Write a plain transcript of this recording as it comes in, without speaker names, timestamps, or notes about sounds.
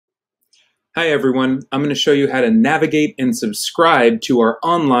Hi everyone, I'm going to show you how to navigate and subscribe to our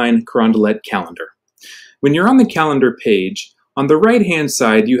online Carondelet calendar. When you're on the calendar page, on the right hand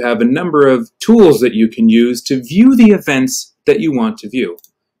side you have a number of tools that you can use to view the events that you want to view.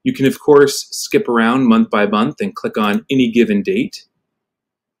 You can of course skip around month by month and click on any given date.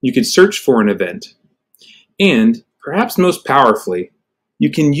 You can search for an event. And perhaps most powerfully, you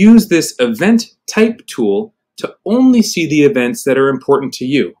can use this event type tool to only see the events that are important to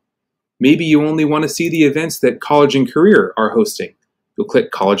you. Maybe you only want to see the events that College and Career are hosting. You'll click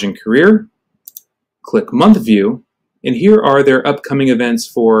College and Career, click Month View, and here are their upcoming events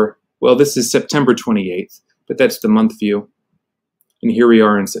for, well, this is September 28th, but that's the month view. And here we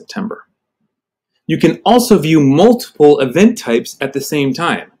are in September. You can also view multiple event types at the same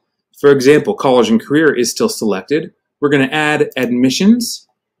time. For example, College and Career is still selected. We're going to add admissions,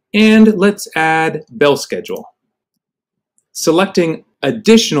 and let's add bell schedule. Selecting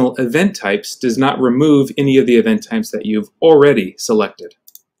additional event types does not remove any of the event types that you've already selected.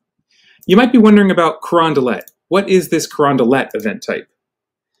 You might be wondering about Carondelet. What is this Carondelet event type?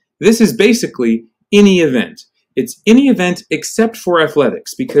 This is basically any event. It's any event except for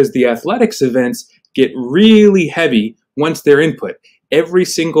athletics, because the athletics events get really heavy once they're input. Every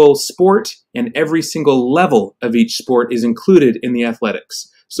single sport and every single level of each sport is included in the athletics.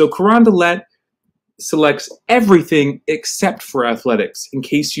 So Carondelet selects everything except for athletics in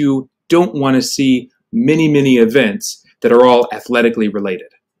case you don't want to see many events that are all athletically related.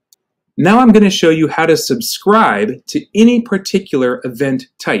 Now I'm going to show you how to subscribe to any particular event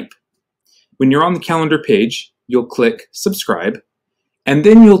type. When you're on the calendar page, you'll click subscribe, and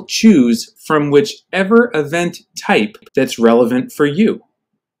then you'll choose from whichever event type that's relevant for you.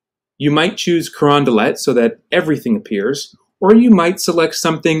 You might choose Carondelet so that everything appears, or you might select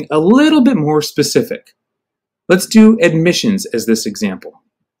something a little bit more specific. Let's do admissions as this example.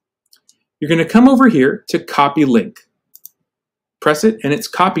 You're going to come over here to copy link. Press it and it's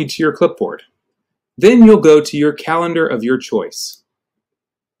copied to your clipboard. Then you'll go to your calendar of your choice.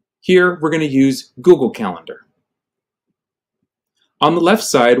 Here we're going to use Google Calendar. On the left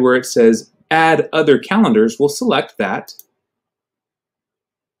side where it says Add Other Calendars, we'll select that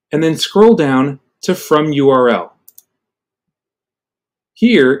and then scroll down to From URL.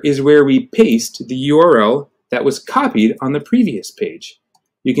 Here is where we paste the URL that was copied on the previous page.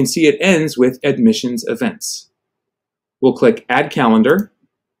 You can see it ends with admissions events. We'll click Add Calendar.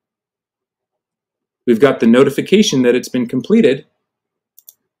 We've got the notification that it's been completed.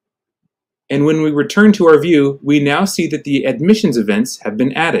 And when we return to our view, we now see that the admissions events have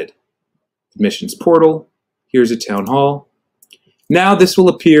been added. Admissions portal, here's a town hall. Now this will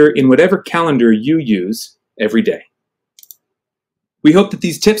appear in whatever calendar you use every day. We hope that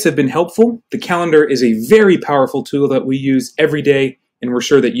these tips have been helpful. The calendar is a very powerful tool that we use every day, and we're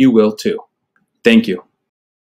sure that you will too. Thank you.